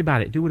 "Oh, don't worry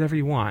about it. Do whatever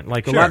you want."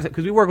 Like sure. A lot,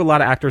 because we work with a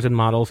lot of actors and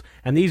models,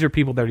 and these are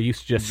people that are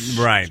used to just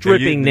right.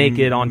 stripping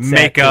naked on set.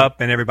 Makeup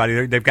and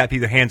everybody, they've got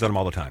their hands on them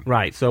all the time.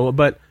 Right. So,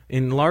 but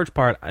in large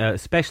part,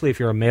 especially if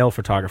you're a male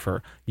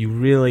photographer, you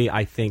really,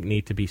 I think,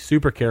 need to be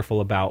super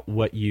careful about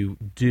what you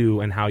do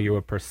and how you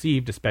are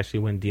perceived, especially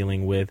when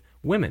dealing with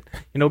women.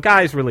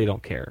 Guys really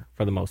don't care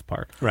for the most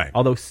part. Right.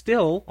 Although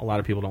still, a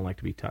lot of people don't like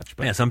to be touched.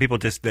 But, yeah, some people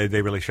just, they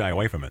really shy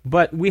away from it.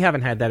 But we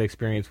haven't had that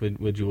experience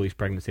with Julie's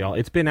pregnancy.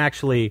 It's been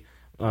actually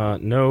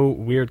no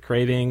weird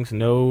cravings,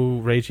 no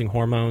raging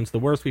hormones. The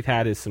worst we've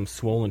had is some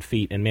swollen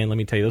feet. And man, let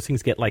me tell you, those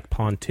things get like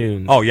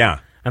pontoons. Oh, yeah.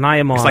 And I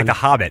am It's like The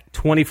Hobbit.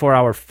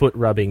 24-hour foot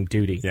rubbing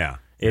duty. Yeah.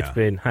 It's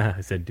been,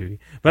 I said duty,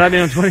 but I've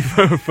been on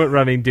 24-hour foot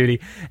rubbing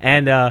duty.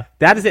 And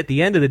that is at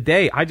the end of the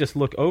day, I just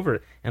look over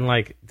it and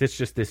it's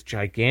just this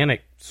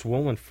gigantic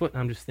swollen foot.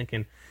 And I'm just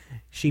thinking,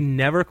 She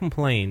never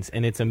complains,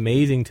 and it's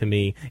amazing to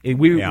me.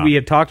 We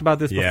had talked about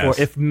this before.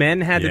 If men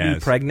had to be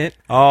pregnant...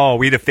 Oh,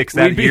 we'd have fixed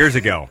that years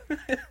ago.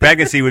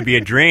 Pregnancy would be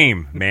a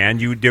dream, man.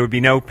 There would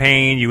be no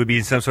pain. You would be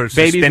in some sort of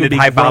suspended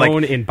hyperbolic... Babies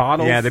would be grown in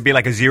bottles. Yeah, there'd be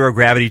like a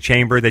zero-gravity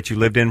chamber that you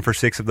lived in for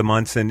 6 of the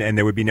months, and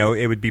there would be no...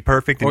 It would be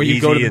perfect and easy. Or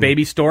you go to the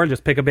baby store and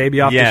just pick a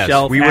baby off the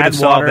shelf, we would have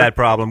solved water. that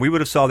problem. We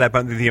would have solved that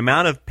problem. The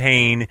amount of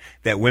pain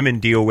that women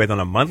deal with on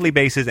a monthly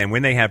basis and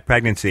when they have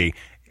pregnancy...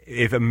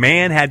 If a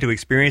man had to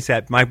experience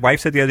that, my wife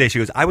said the other day, she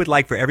goes, I would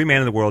like for every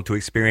man in the world to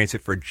experience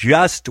it for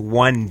just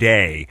one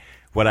day,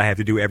 what I have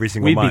to do every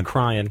single month. We'd be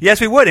crying.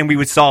 Yes, we would, and we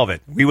would solve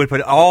it. We would put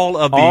all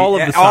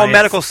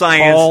medical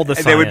science, all the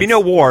science. There would be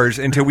no wars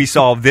until we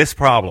solve this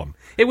problem.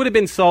 It would have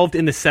been solved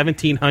in the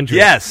 1700s.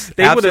 Yes,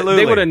 absolutely.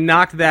 They would have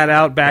knocked that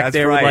out back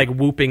there right. with like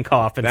whooping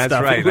cough and That's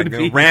stuff. That's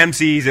right. Like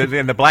Ramses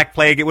and the Black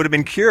Plague, it would have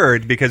been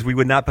cured because we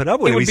would not put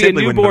up with it. It would be a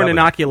newborn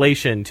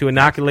inoculation to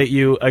inoculate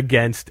you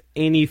against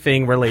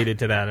anything related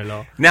to that at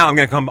all. Now I'm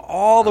going to come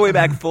all the way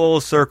back full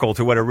circle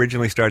to what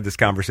originally started this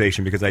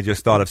conversation because I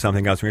just thought of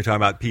something else. We were talking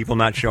about people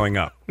not showing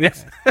up.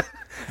 Yes.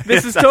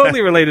 This is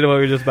totally related to what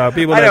we were just about.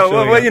 People not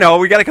showing up. You know,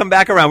 we got to come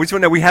back around. We just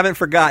want to know we haven't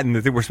forgotten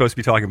that we're supposed to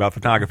be talking about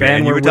photography. Ben,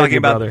 and you were talking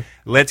about brother.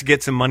 Let's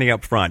get some money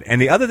up front.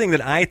 And the other thing that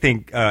I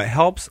think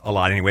helps a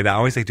lot anyway that I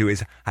always like to do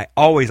is I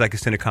always like to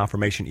send a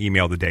confirmation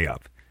email the day of.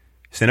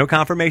 Send a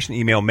confirmation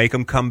email, make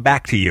them come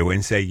back to you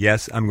and say,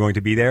 yes, I'm going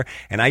to be there.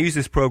 And I use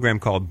this program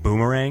called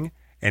Boomerang.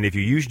 And if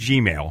you use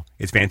Gmail,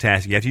 it's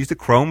fantastic. You have to use the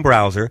Chrome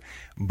browser,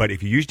 but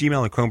if you use Gmail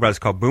in the Chrome browser, it's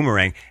called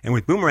Boomerang. And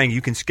with Boomerang,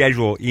 you can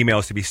schedule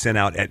emails to be sent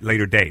out at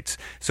later dates.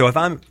 So if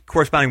I'm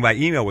corresponding by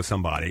email with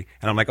somebody,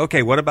 and I'm like,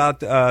 okay, what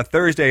about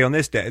Thursday on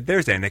this day?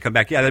 Thursday, and they come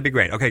back, yeah, that'd be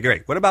great. Okay,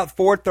 great. What about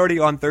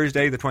 4:30 on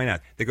Thursday, the 29th?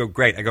 They go,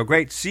 great. I go,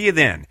 great. See you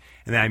then.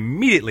 And then I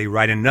immediately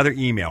write another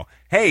email.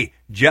 Hey,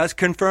 just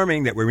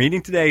confirming that we're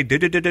meeting today.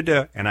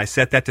 And I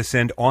set that to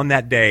send on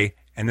that day,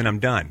 and then I'm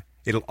done.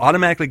 It'll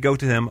automatically go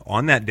to them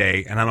on that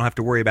day, and I don't have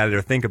to worry about it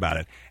or think about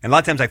it. And a lot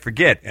of times I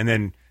forget, and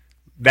then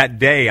that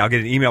day I'll get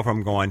an email from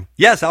them going,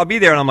 yes, I'll be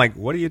there. And I'm like,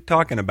 what are you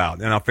talking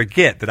about? And I'll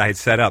forget that I had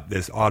set up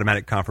this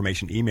automatic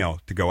confirmation email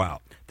to go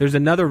out. There's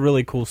another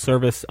really cool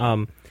service.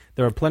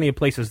 There are plenty of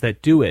places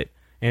that do it,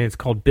 and it's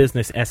called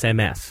Business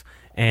SMS.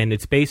 And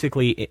it's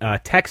basically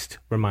text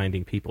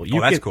reminding people.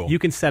 That's cool. You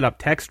can set up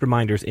text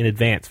reminders in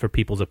advance for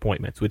people's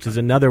appointments, which is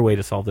another way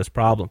to solve this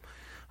problem.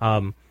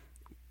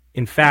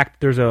 In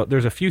fact, there's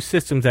a few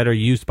systems that are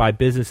used by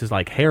businesses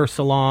like hair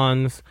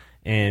salons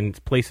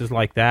and places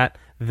like that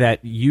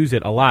use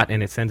it a lot,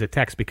 and it sends a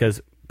text because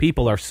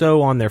people are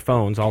so on their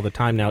phones all the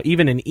time now.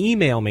 Even an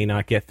email may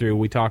not get through.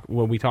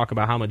 When we talk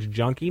about how much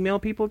junk email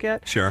people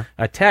get. Sure.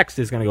 A text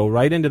is going to go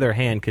right into their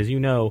hand because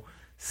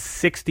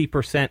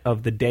 60%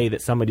 of the day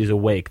that somebody's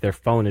awake, their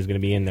phone is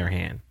going to be in their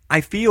hand.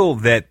 I feel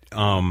that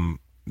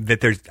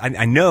that there's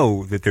I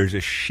know that there's a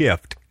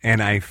shift,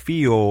 and I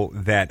feel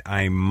that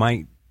I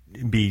might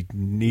be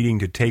needing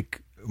to take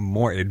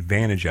more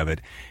advantage of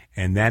it,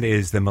 and that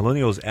is the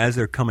millennials as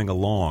they're coming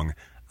along.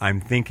 I'm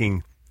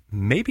thinking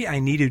maybe I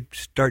need to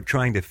start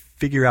trying to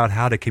figure out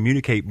how to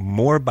communicate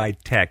more by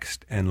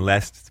text and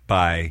less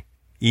by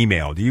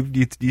email. Do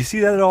you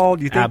see that at all?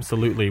 Do you think?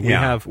 Absolutely. We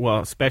have,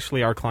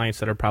 especially our clients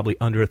that are probably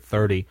under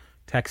 30,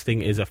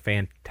 texting is a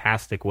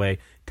fantastic way.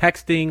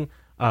 Texting,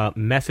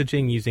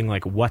 messaging using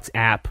like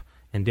WhatsApp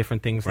and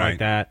different things like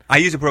that. I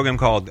use a program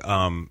called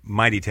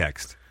Mighty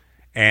Text.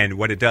 And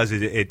what it does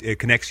is it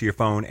connects to your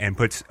phone and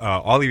puts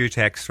all of your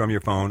texts from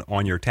your phone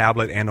on your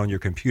tablet and on your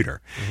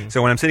computer. Mm-hmm.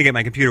 So when I'm sitting at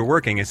my computer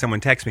working and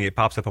someone texts me, it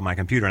pops up on my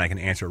computer and I can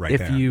answer it right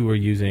there. If you were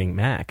using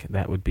Mac,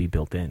 that would be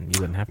built in.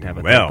 You wouldn't have to have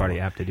a third-party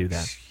app to do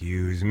that.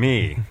 Excuse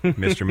me,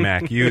 Mr.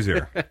 Mac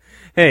user.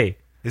 Hey.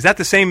 Is that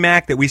the same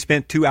Mac that we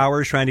spent 2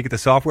 hours trying to get the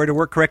software to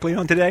work correctly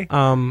on today?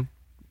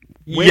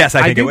 Yes,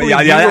 I think it was.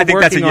 I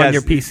think that's a yes. On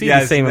your PC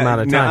the same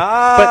amount of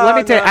time. But let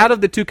me tell you, out of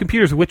the two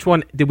computers, which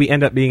one did we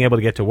end up being able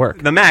to get to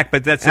work? The Mac,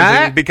 but that's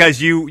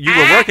because you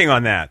were working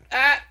on that.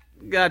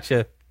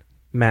 Gotcha.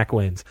 Mac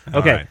wins.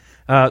 Okay.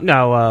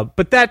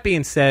 But that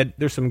being said,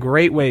 there's some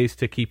great ways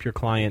to keep your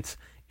clients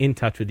in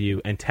touch with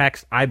you, and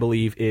text, I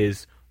believe,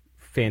 is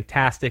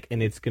fantastic,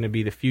 and it's going to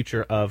be the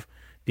future of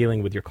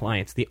dealing with your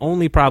clients. The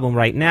only problem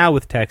right now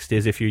with text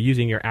is if you're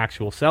using your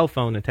actual cell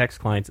phone to text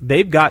clients,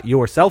 they've got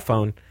your cell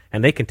phone,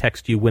 and they can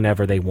text you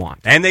whenever they want.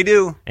 And they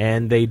do.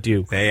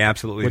 They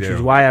absolutely do. Which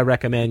is why I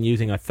recommend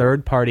using a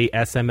third-party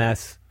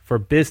SMS for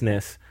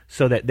business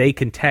so that they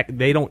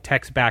don't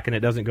text back and it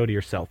doesn't go to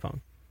your cell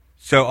phone.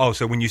 So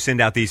when you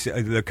send out these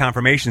the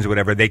confirmations or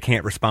whatever, they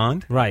can't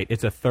respond? Right.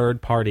 It's a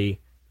third party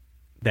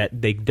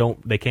that they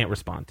can't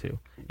respond to.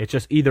 It's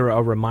just either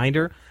a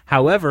reminder.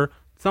 However,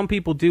 some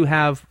people do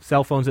have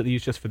cell phones that they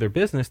use just for their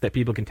business that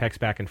people can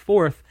text back and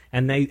forth,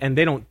 and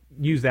they don't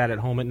use that at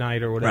home at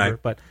night or whatever.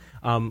 Right. But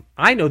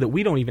I know that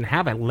we don't even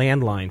have a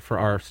landline for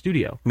our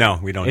studio. No,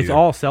 we don't. It's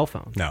all cell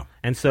phones. No.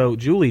 And so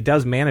Julie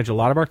does manage a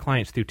lot of our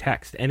clients through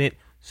text, and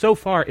so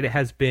far it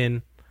has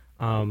been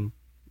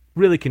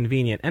really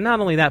convenient. And not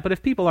only that, but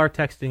if people are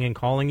texting and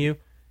calling you,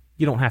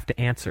 you don't have to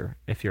answer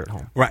if you're at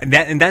home. Right,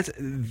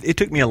 it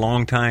took me a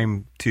long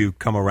time to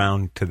come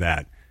around to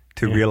that,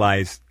 to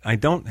realize I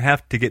don't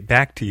have to get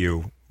back to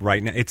you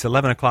right now. It's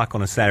 11 o'clock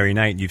on a Saturday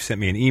night, and you've sent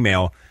me an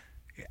email.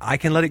 I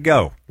can let it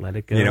go. Let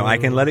it go. You know, I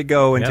can let it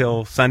go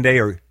until Sunday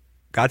or,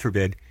 God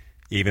forbid,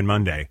 even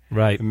Monday.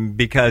 Right.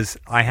 Because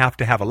I have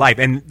to have a life.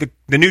 And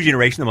the new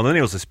generation, the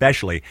millennials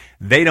especially,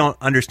 they don't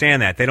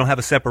understand that. They don't have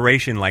a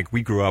separation like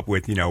we grew up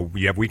with, you know,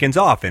 you have weekends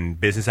off and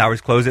business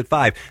hours close at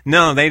 5.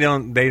 No, they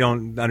don't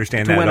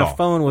understand that at all. When a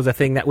phone was a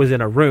thing that was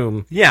in a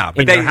room. Yeah,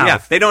 but your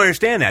house. they don't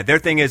understand that. Their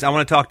thing is, I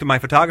want to talk to my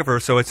photographer,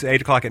 so it's 8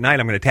 o'clock at night,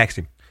 I'm going to text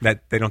him.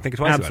 That they don't think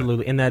twice about it.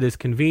 Absolutely, and that is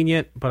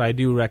convenient, but I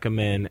do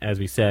recommend, as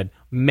we said,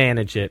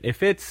 manage it.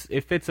 If it's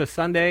a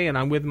Sunday and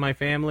I'm with my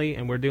family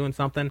and we're doing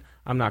something,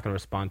 I'm not going to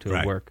respond to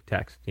a work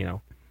text, you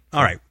know.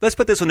 All right, let's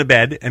put this one to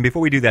bed. And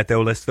before we do that,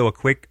 though, let's throw a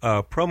quick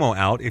promo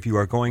out. If you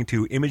are going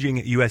to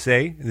Imaging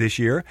USA this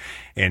year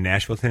in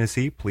Nashville,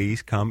 Tennessee,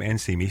 please come and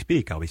see me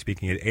speak. I'll be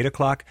speaking at 8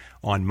 o'clock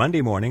on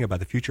Monday morning about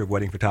the future of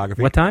wedding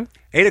photography. What time?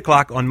 8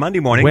 o'clock on Monday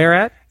morning. Where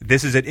at?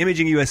 This is at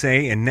Imaging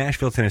USA in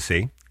Nashville,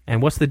 Tennessee.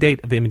 And what's the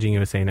date of Imaging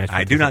USA in Nashville?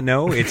 I do not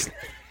know. It's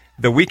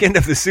the weekend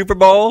of the Super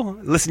Bowl.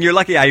 Listen, you're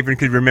lucky I even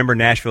could remember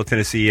Nashville,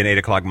 Tennessee at 8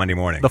 o'clock Monday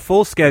morning. The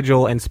full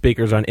schedule and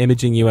speakers are on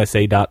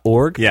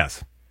imagingusa.org.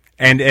 Yes.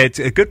 And it's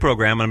a good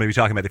program. I'm going to be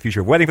talking about the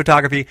future of wedding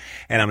photography,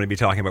 and I'm going to be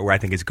talking about where I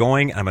think it's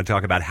going. I'm going to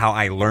talk about how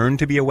I learned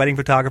to be a wedding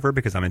photographer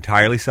because I'm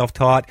entirely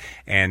self-taught,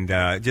 and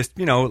just,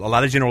 you know, a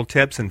lot of general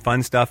tips and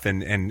fun stuff.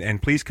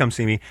 And please come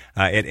see me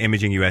at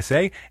Imaging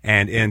USA.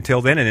 And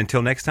until then, and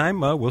until next time,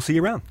 we'll see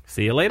you around.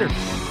 See you later.